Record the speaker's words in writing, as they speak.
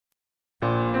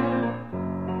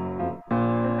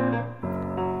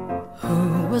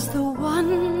was the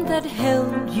one that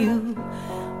held you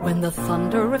when the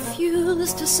thunder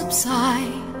refused to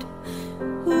subside,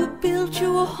 who built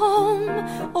you a home,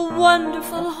 a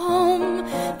wonderful home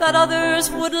that others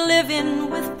would live in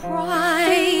with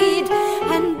pride.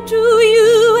 And do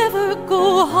you ever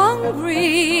go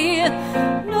hungry?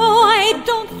 No, I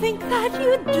don't think that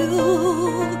you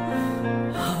do.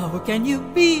 How can you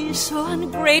be so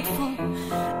ungrateful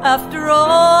after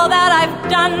all that I've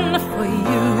done for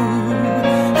you?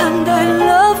 And I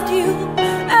loved you,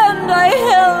 and I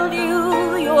held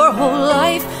you your whole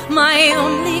life, my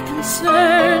only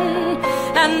concern.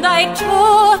 And I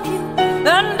taught you,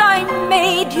 and I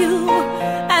made you,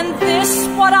 and this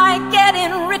what I get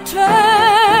in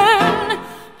return.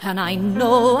 And I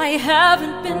know I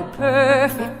haven't been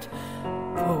perfect,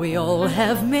 for we all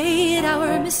have made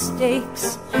our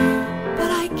mistakes,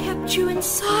 but I kept you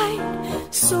inside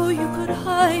so you could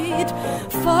hide,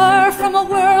 far from a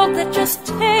world that just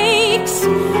takes.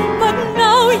 But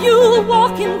now you'll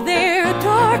walk in their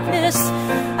darkness,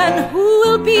 and who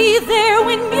will be there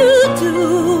when you do?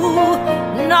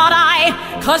 Not I,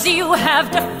 'cause you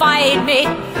have defied me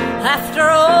after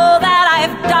all that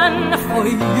I've done for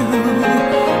you.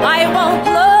 I won't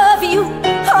love you,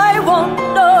 I won't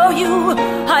know you,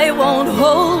 I won't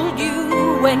hold you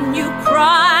when you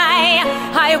cry.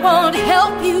 I won't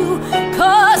help you,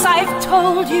 'cause I've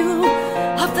told you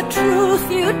of the truth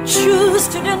you choose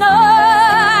to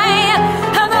deny.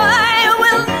 And I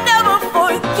will never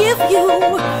forgive you,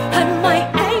 and my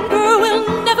anger will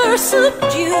never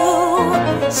subdue.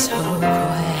 So go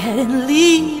ahead and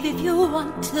leave if you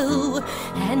want to,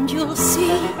 and you'll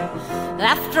see,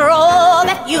 after all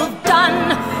that you've done,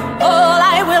 all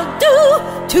I will do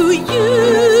to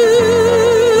you.